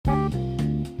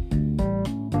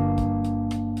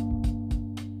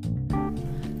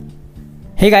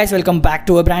Hey guys, welcome back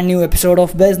to a brand new episode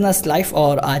of business life.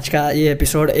 और आज का ये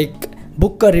एपिसोड एक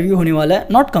बुक का रिव्यू होने वाला है।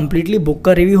 नॉट कम्प्लीटली बुक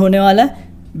का रिव्यू होने वाला है,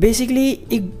 बेसिकली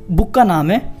एक बुक का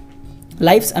नाम है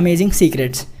लाइफ्स अमेजिंग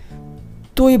सीक्रेट्स।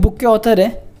 तो ये बुक के ऑथर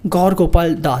है गौर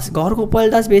गोपाल दास। गौर गोपाल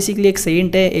दास बेसिकली एक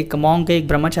सेंट है, एक मॉन्क है, एक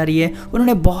ब्रह्मचारी है।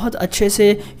 उन्होंने बहुत अच्छे से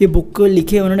ये बुक को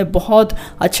लिखे, उन्होंने बहुत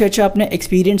अच्छे अपने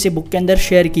एक्सपीरियंस ये बुक के अंदर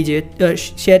शेयर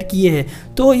किए हैं।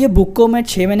 तो ये बुक को मैं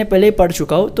 6 महीने पहले पढ़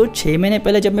चुका हूँ। तो 6 महीने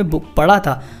पहले जब मैं बुक पढ़ा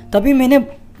था तभी मैंने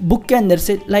बुक के अंदर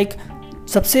से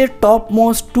सबसे टॉप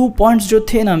मोस्ट 2 पॉइंट्स जो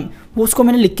थे ना, वो उसको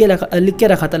मैंने लिख के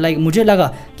रखा था। मुझे लगा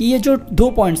कि ये जो 2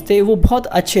 पॉइंट्स थे वो बहुत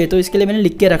अच्छे, तो इसके लिए मैंने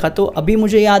लिख के रखा। तो अभी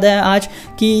मुझे याद आया आज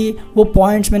कि वो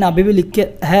पॉइंट्स मैंने अभी भी लिखे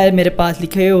है, मेरे पास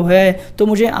लिखे हुए हैं, तो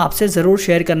मुझे आपसे ज़रूर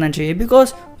शेयर करना चाहिए।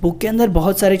 बिकॉज बुक के अंदर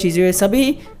बहुत सारी चीज़ें हैं,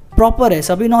 सभी प्रॉपर है,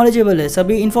 सभी नॉलेजेबल है,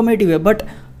 सभी इन्फॉर्मेटिव है। बट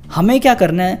हमें क्या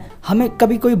करना है, हमें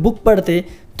कभी कोई बुक पढ़ते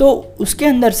तो उसके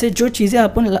अंदर से जो चीज़ें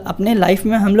अपन अपने लाइफ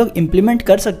में हम लोग इम्प्लीमेंट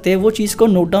कर सकते हैं, वो चीज़ को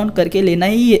नोट डाउन करके लेना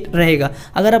ही रहेगा।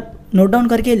 अगर आप नोट डाउन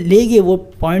करके ले गए वो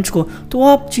पॉइंट्स को, तो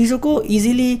आप चीज़ों को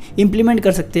इजीली इम्प्लीमेंट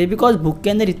कर सकते हैं। बिकॉज बुक के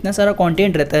अंदर इतना सारा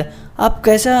कंटेंट रहता है, आप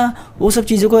कैसा वो सब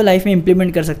चीज़ों को लाइफ में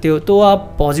इम्प्लीमेंट कर सकते हो। तो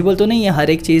आप पॉसिबल तो नहीं है हर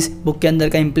एक चीज़ बुक के अंदर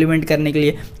का इम्प्लीमेंट करने के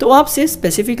लिए। तो आप सिर्फ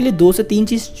स्पेसिफिकली 2 से 3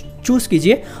 चीज़ चूज़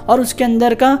कीजिए और उसके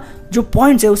अंदर का जो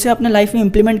पॉइंट्स है उसे अपने लाइफ में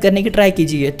इम्प्लीमेंट करने की ट्राई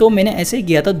कीजिए। तो मैंने ऐसे ही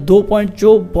किया था। 2 पॉइंट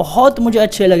जो बहुत मुझे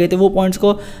अच्छे लगे थे, वो पॉइंट्स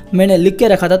को मैंने लिख के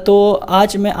रखा था। तो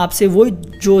आज मैं आपसे वही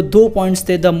जो 2 पॉइंट्स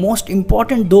थे, the most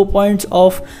important 2 points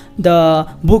of the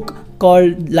book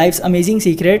called lives amazing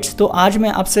secrets, तो आज मैं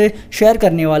आपसे शेयर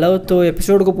करने वाला हूँ। तो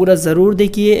एपिसोड को पूरा ज़रूर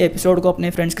देखिए, एपिसोड को अपने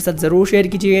फ्रेंड्स के साथ ज़रूर शेयर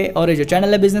कीजिए, और ये जो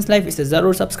चैनल है बिजनेस लाइफ, इसे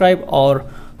ज़रूर सब्सक्राइब और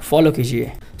फॉलो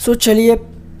कीजिए। सो चलिए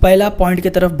पहला पॉइंट की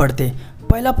तरफ बढ़ते।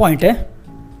 पहला पॉइंट है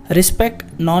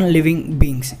रिस्पेक्ट नॉन लिविंग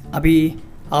बींग्स। अभी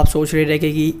आप सोच रहे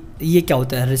रहेंगे कि ये क्या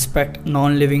होता है, रिस्पेक्ट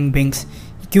नॉन लिविंग बींग्स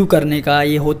क्यों करने का,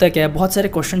 ये होता क्या है। बहुत सारे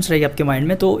क्वेश्चंस रहेंगे आपके माइंड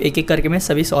में, तो एक एक करके मैं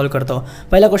सभी सॉल्व करता हूँ।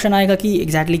 पहला क्वेश्चन आएगा कि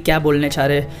एग्जैक्टली क्या बोलने चाह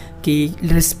रहे हैं कि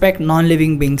रिस्पेक्ट नॉन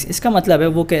लिविंग बींग्स। इसका मतलब है,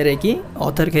 वो कह रहे हैं कि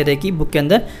ऑथर कह रहे हैं कि बुक के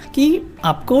अंदर कि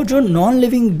आपको जो नॉन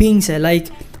लिविंग बींग्स है, लाइक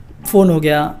फ़ोन हो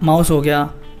गया, माउस हो गया,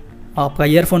 आपका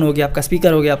ईयरफोन हो गया, आपका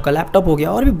स्पीकर हो गया, आपका लैपटॉप हो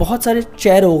गया, और भी बहुत सारे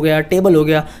चेयर हो गया, टेबल हो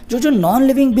गया, जो नॉन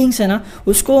लिविंग बींग्स है ना,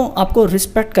 उसको आपको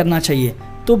रिस्पेक्ट करना चाहिए।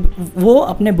 तो वो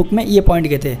अपने बुक में ये पॉइंट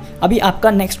कहते हैं। अभी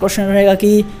आपका नेक्स्ट क्वेश्चन रहेगा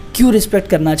कि क्यों रिस्पेक्ट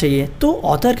करना चाहिए। तो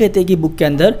ऑथर कहते हैं कि बुक के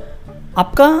अंदर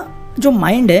आपका जो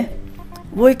माइंड है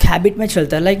वो एक हैबिट में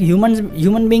चलता है। लाइक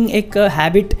ह्यूमन बीइंग एक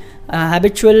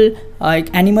हैबिचुअल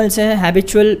एक एनिमल्स है,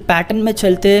 हैबिचुअल पैटर्न में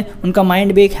चलते हैं, उनका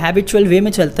माइंड भी एक हैबिचुअल वे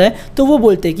में चलता है। तो वो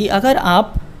बोलते हैं कि अगर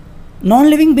आप नॉन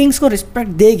लिविंग बींग्स को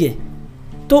रिस्पेक्ट देंगे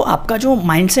तो आपका जो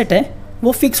माइंडसेट है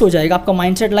वो फिक्स हो जाएगा। आपका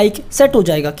माइंडसेट सेट हो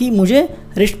जाएगा कि मुझे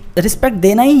रिस्पेक्ट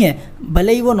देना ही है,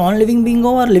 भले ही वो नॉन लिविंग बींग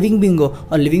हो और लिविंग बींग हो।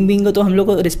 और लिविंग बींग हो तो हम लोग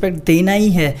को रिस्पेक्ट देना ही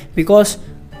है, बिकॉज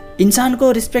इंसान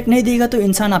को रिस्पेक्ट नहीं देगा तो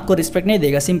इंसान आपको रिस्पेक्ट नहीं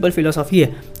देगा। सिंपल फिलोसॉफी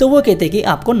है। तो वो कहते हैं कि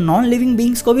आपको नॉन लिविंग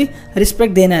बींग्स को भी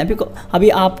रिस्पेक्ट देना है। अभी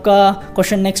आपका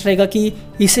क्वेश्चन नेक्स्ट रहेगा कि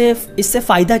इससे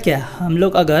फ़ायदा क्या है। हम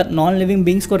लोग अगर नॉन लिविंग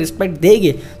बींग्स को रिस्पेक्ट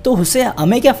देंगे तो उससे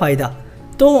हमें क्या फ़ायदा।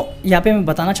 तो यहाँ पे मैं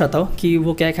बताना चाहता हूँ कि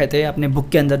वो क्या कहते हैं अपने बुक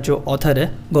के अंदर। जो ऑथर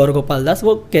है गौर गोपाल दास,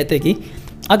 वो कहते हैं कि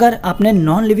अगर आपने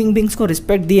नॉन लिविंग बींग्स को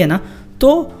रिस्पेक्ट दिए ना,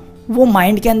 तो वो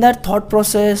माइंड के अंदर थॉट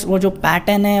प्रोसेस, वो जो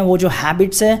पैटर्न है, वो जो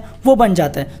हैबिट्स है, वो बन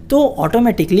जाता है। तो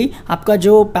ऑटोमेटिकली आपका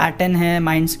जो पैटर्न है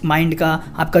माइंड का,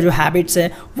 आपका जो हैबिट्स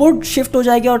है, वो शिफ्ट हो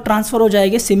जाएगा और ट्रांसफ़र हो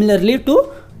जाएंगे सिमिलरली टू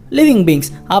लिविंग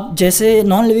बींग्स। आप जैसे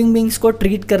नॉन लिविंग बींग्स को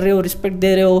ट्रीट कर रहे हो, रिस्पेक्ट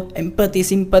दे रहे हो, एम्पैथी,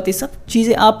 सिंपैथी, सब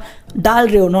चीज़ें आप डाल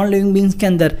रहे हो नॉन लिविंग बींग्स के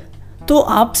अंदर, तो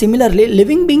आप सिमिलरली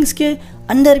लिविंग बींग्स के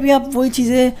अंदर भी आप वही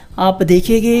चीज़ें आप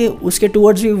देखेंगे, उसके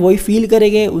टूवर्ड्स भी वही फील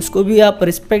करेंगे, उसको भी आप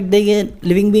रिस्पेक्ट देंगे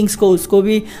लिविंग बींग्स को, उसको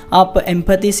भी आप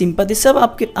एम्पैथी, सिंपैथी सब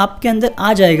आपके अंदर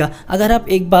आ जाएगा अगर आप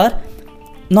एक बार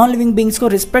नॉन लिविंग बींग्स को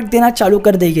रिस्पेक्ट देना चालू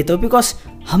कर देंगे। तो बिकॉज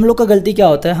हम लोग का गलती क्या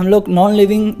होता है, हम लोग नॉन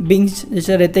लिविंग बींग्स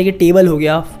जैसे रहते हैं कि टेबल हो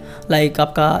गया, लाइक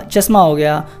आपका चश्मा हो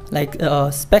गया, लाइक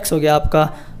स्पेक्स हो गया,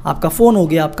 आपका फ़ोन हो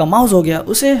गया, आपका माउस हो गया,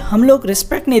 उसे हम लोग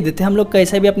रिस्पेक्ट नहीं देते। हम लोग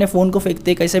कैसे भी अपने फ़ोन को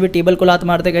फेंकते, कैसे भी टेबल को लात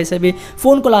मारते, कैसे भी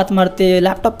फ़ोन को लात मारते,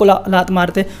 लैपटॉप को लात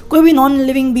मारते। कोई भी नॉन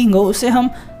लिविंग बींग हो उसे हम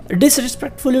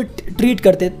डिसरिस्पेक्टफुली ट्रीट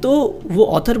करते। तो वो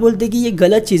ऑथर बोलते कि ये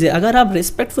गलत चीज़ है। अगर आप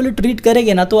रिस्पेक्टफुली ट्रीट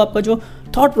करेंगे ना, तो आपका जो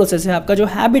थॉट प्रोसेस है, आपका जो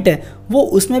हैबिट है, वो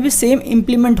उसमें भी सेम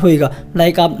इम्प्लीमेंट होएगा।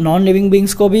 लाइक आप नॉन लिविंग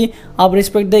बींग्स को भी आप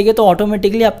रिस्पेक्ट देंगे तो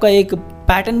ऑटोमेटिकली आपका एक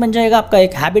पैटर्न बन जाएगा, आपका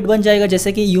एक हैबिट बन जाएगा।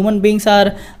 जैसे कि human beings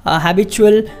are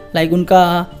habitual, like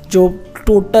उनका जो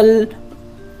टोटल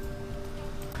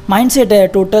माइंडसेट है,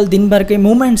 टोटल दिन भर के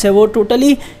मूवमेंट्स है, वो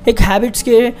टोटली एक हैबिट्स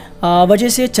के वजह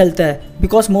से चलता है।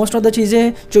 बिकॉज मोस्ट ऑफ द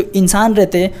चीज़ें जो इंसान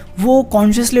रहते हैं वो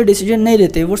कॉन्शियसली डिसीजन नहीं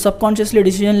लेते, वो सबकॉन्शियसली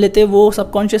डिसीजन लेते, वो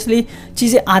सबकॉन्शियसली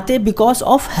चीज़ें आते बिकॉज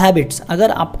ऑफ हैबिट्स।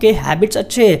 अगर आपके हैबिट्स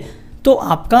अच्छे हैं तो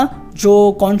आपका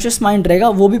जो कॉन्शियस माइंड रहेगा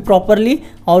वो भी प्रॉपरली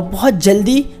और बहुत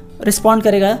जल्दी रिस्पॉन्ड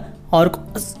करेगा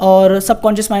और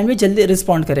सबकॉन्शियस माइंड भी जल्दी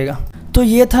रिस्पॉन्ड करेगा। तो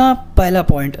ये था पहला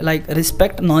point, like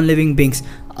respect non living beings.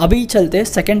 अभी चलते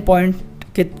सेकेंड पॉइंट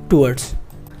के टूवर्ड्स।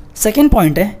 सेकेंड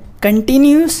पॉइंट है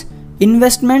continuous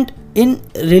investment in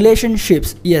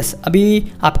relationships. Yes, अभी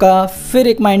आपका फिर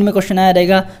एक माइंड में क्वेश्चन आया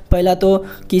रहेगा पहला तो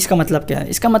कि इसका मतलब क्या है।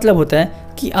 इसका मतलब होता है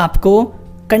कि आपको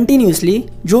कंटिन्यूसली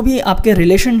जो भी आपके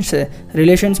रिलेशन्स है,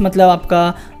 रिलेशन्स मतलब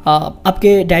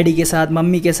आपके डैडी के साथ,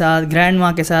 मम्मी के साथ, ग्रैंड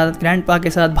माँ के साथ, ग्रैंड पा के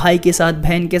साथ, भाई के साथ,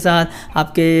 बहन के साथ,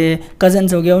 आपके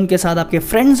कज़न्स हो गए उनके साथ, आपके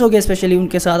फ्रेंड्स हो गए स्पेशली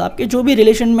उनके साथ, आपके जो भी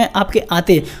रिलेशन में आपके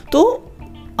आते, तो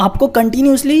आपको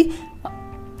कंटिन्यूसली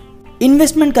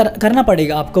इन्वेस्टमेंट करना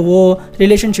पड़ेगा आपको वो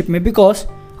रिलेशनशिप में। बिकॉज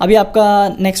अभी आपका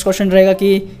नेक्स्ट क्वेश्चन रहेगा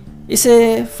कि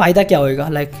इससे फ़ायदा क्या होएगा।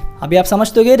 लाइक अभी आप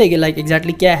समझ तो गए रहेंगे लाइक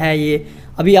एग्जैक्टली क्या है ये।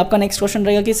 अभी आपका नेक्स्ट क्वेश्चन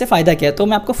रहेगा कि इससे फ़ायदा क्या है। तो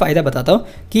मैं आपको फ़ायदा बताता हूँ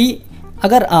कि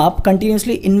अगर आप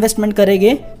कंटिन्यूसली इन्वेस्टमेंट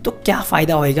करेंगे तो क्या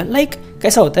फ़ायदा होएगा। लाइक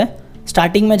कैसा होता है,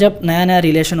 स्टार्टिंग में जब नया नया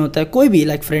रिलेशन होता है, कोई भी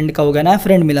लाइक फ्रेंड का होगा, नया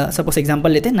फ्रेंड मिला, सपोज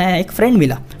एग्जांपल लेते हैं, नया एक फ्रेंड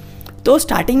मिला, तो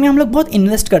स्टार्टिंग में हम लोग बहुत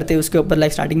इन्वेस्ट करते हैं उसके ऊपर।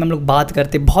 लाइक स्टार्टिंग में हम लोग बात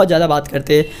करते, बहुत ज़्यादा बात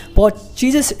करते, बहुत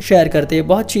चीज़ें शेयर करते,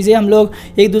 बहुत चीज़ें हम लोग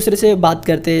एक दूसरे से बात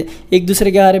करते, एक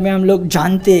दूसरे के बारे में हम लोग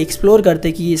जानते, एक्सप्लोर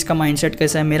करते कि इसका माइंडसेट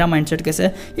कैसा है, मेरा माइंडसेट कैसा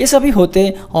है, ये सभी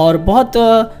होते। और बहुत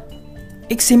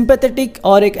एक सिंपैथेटिक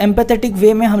और एक एम्पैथेटिक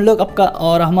वे में हम लोग आपका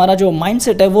और हमारा जो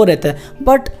माइंडसेट है वो रहता है।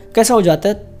 बट कैसा हो जाता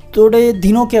है, थोड़े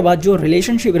दिनों के बाद जो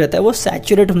रिलेशनशिप रहता है वो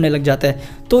सैचुरेट होने लग जाता है।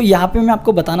 तो यहाँ पे मैं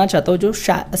आपको बताना चाहता हूँ जो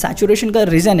सैचुरेशन का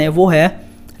रीज़न है वो है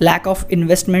lack of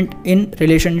investment in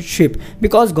relationship.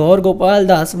 Because Gaur Gopal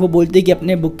Das वो बोलते हैं कि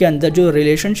अपने बुक के अंदर जो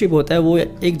रिलेशनशिप होता है वो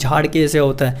एक झाड़ के जैसे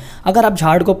होता है। अगर आप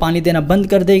झाड़ को पानी देना बंद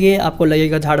कर देंगे, आपको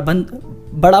लगेगा झाड़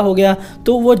बड़ा हो गया,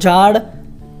 तो वो झाड़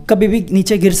कभी भी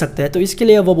नीचे गिर सकता है। तो इसके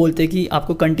लिए वो बोलते हैं कि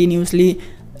आपको कंटिन्यूसली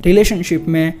रिलेशनशिप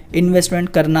में इन्वेस्टमेंट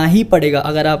करना ही पड़ेगा।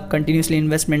 अगर आप कंटिन्यूसली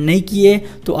इन्वेस्टमेंट नहीं किए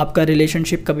तो आपका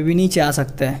रिलेशनशिप कभी भी नीचे आ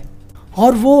सकता है।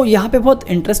 और वो यहाँ पे बहुत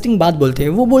इंटरेस्टिंग बात बोलते हैं,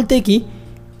 वो बोलते हैं कि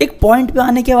एक पॉइंट पे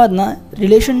आने के बाद ना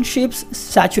रिलेशनशिप्स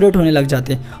सैचुरेट होने लग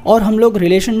जाते हैं और हम लोग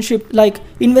रिलेशनशिप लाइक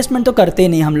इन्वेस्टमेंट तो करते ही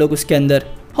नहीं हम लोग उसके अंदर।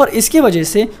 और इसके वजह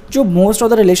से जो मोस्ट ऑफ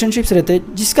द रिलेशनशिप्स रहते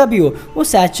हैं जिसका भी हो वो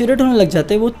सैचुरेट होने लग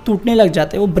जाते हैं, वो टूटने लग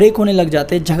जाते हैं, वो ब्रेक होने लग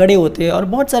जाते हैं, झगड़े होते हैं और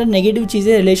बहुत सारे नेगेटिव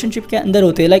चीज़ें रिलेशनशिप के अंदर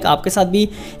होते हैं। लाइक आपके साथ भी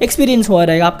एक्सपीरियंस हुआ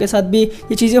रहेगा, आपके साथ भी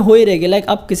ये चीज़ें हो ही रहेगी। लाइक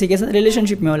आप किसी के साथ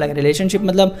रिलेशनशिप में हो, लाइक रिलेशनशिप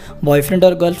मतलब बॉयफ्रेंड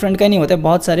और गर्लफ्रेंड का नहीं होता है,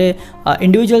 बहुत सारे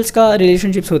इंडिविजुअल्स का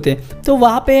रिलेशनशिप्स होते हैं। तो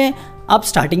वहाँ पर आप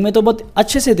स्टार्टिंग में तो बहुत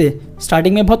अच्छे से थे,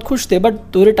 स्टार्टिंग में बहुत खुश थे, बट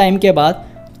थोड़े टाइम के बाद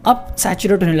आप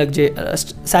सैचुरेट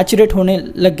होने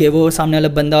लग गए वो सामने वाला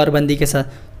बंदा और बंदी के साथ।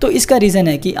 तो इसका रीज़न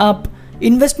है कि आप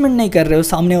इन्वेस्टमेंट नहीं कर रहे हो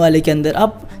सामने वाले के अंदर।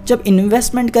 आप जब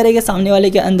इन्वेस्टमेंट करेंगे सामने वाले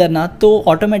के अंदर ना तो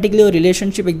ऑटोमेटिकली वो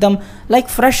रिलेशनशिप एकदम लाइक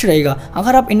फ्रेश रहेगा।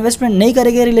 अगर आप इन्वेस्टमेंट नहीं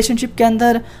करेंगे रिलेशनशिप के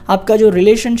अंदर, आपका जो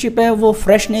रिलेशनशिप है वो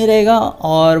फ्रेश नहीं रहेगा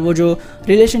और वो जो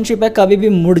रिलेशनशिप है कभी भी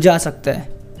मुरझा सकता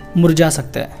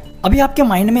है। अभी आपके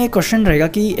माइंड में एक क्वेश्चन रहेगा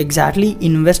कि एग्जैक्टली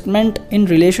इन्वेस्टमेंट इन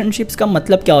रिलेशनशिप्स का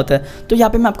मतलब क्या होता है। तो यहाँ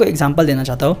पे मैं आपको एग्जांपल देना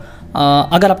चाहता हूँ।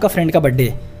 अगर आपका फ्रेंड का बर्थडे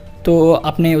है तो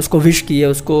आपने उसको विश की है,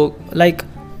 उसको लाइक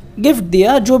गिफ्ट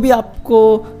दिया, जो भी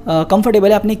आपको कंफर्टेबल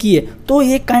है आपने किए, तो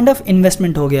ये काइंड ऑफ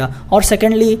इन्वेस्टमेंट हो गया। और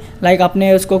सेकेंडली लाइक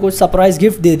आपने उसको कुछ सरप्राइज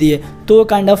गिफ्ट दे दिए तो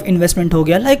काइंड ऑफ इन्वेस्टमेंट हो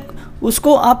गया। लाइक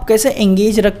उसको आप कैसे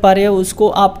एंगेज रख पा रहे हो, उसको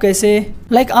आप कैसे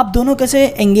लाइक आप दोनों कैसे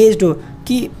एंगेज्ड हो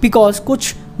कि बिकॉज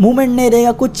कुछ मूवमेंट नहीं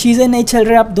रहेगा, कुछ चीज़ें नहीं चल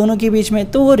रहे आप दोनों के बीच में,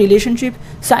 तो वो रिलेशनशिप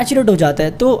सैचुरेट हो जाता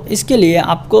है। तो इसके लिए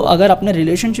आपको अगर अपने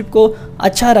रिलेशनशिप को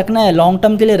अच्छा रखना है, लॉन्ग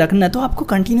टर्म के लिए रखना है, तो आपको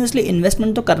कंटिन्यूसली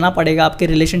इन्वेस्टमेंट तो करना पड़ेगा आपके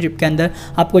रिलेशनशिप के अंदर।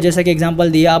 आपको जैसा कि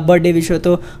एग्जांपल दिया, आप बर्थडे विश हो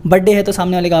तो बर्थडे है तो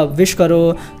सामने वाले का विश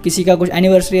करो, किसी का कुछ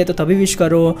एनिवर्सरी है तो तभी विश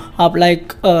करो, आप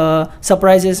लाइक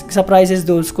सरप्राइजेस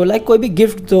दो उसको, लाइक कोई भी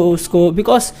गिफ्ट दो उसको,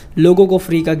 बिकॉज लोगों को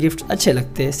फ्री का गिफ्ट अच्छे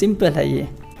लगते हैं, सिंपल है ये।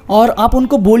 और आप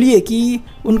उनको बोलिए कि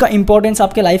उनका इम्पोर्टेंस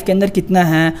आपके लाइफ के अंदर कितना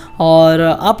है, और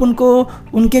आप उनको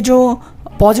उनके जो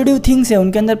पॉजिटिव थिंग्स है,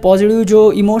 उनके अंदर पॉजिटिव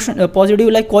जो इमोशन पॉजिटिव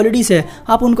लाइक क्वालिटीज़ है,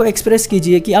 आप उनको एक्सप्रेस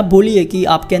कीजिए कि आप बोलिए कि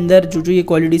आपके अंदर जो जो ये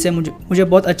क्वालिटीज़ है मुझे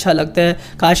बहुत अच्छा लगता है,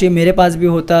 काश ये मेरे पास भी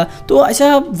होता। तो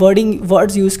ऐसा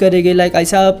वर्ड्स यूज़ करेंगे लाइक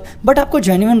ऐसा, बट आपको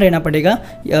जेन्युइन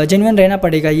रहना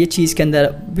पड़ेगा ये चीज़ के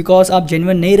अंदर। बिकॉज आप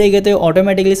जेन्युइन नहीं रहेंगे तो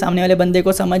ऑटोमेटिकली सामने वाले बंदे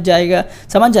को समझ जाएगा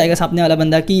सामने वाला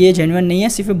बंदा कि ये जेन्युइन नहीं है,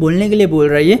 सिर्फ बोलने के लिए बोल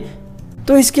रहा है ये।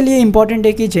 तो इसके लिए इंपॉर्टेंट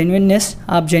है कि जेन्युइननेस,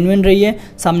 आप जेन्युइन रहिए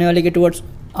सामने वाले के टुवर्ड्स।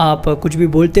 आप कुछ भी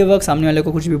बोलते वक्त, सामने वाले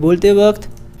को कुछ भी बोलते वक्त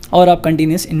और आप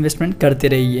कंटिन्यूस इन्वेस्टमेंट करते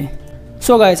रहिए।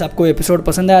 सो गाइस, आपको एपिसोड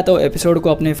पसंद आया तो एपिसोड को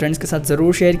अपने फ्रेंड्स के साथ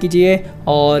ज़रूर शेयर कीजिए,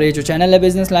 और ये जो चैनल है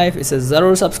बिजनेस लाइफ, इसे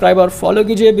ज़रूर सब्सक्राइब और फॉलो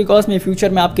कीजिए, बिकॉज मैं फ्यूचर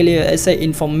में आपके लिए ऐसे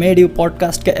इन्फॉर्मेटिव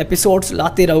पॉडकास्ट के एपिसोड्स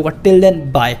लाते रहूँगा। Till then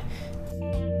bye.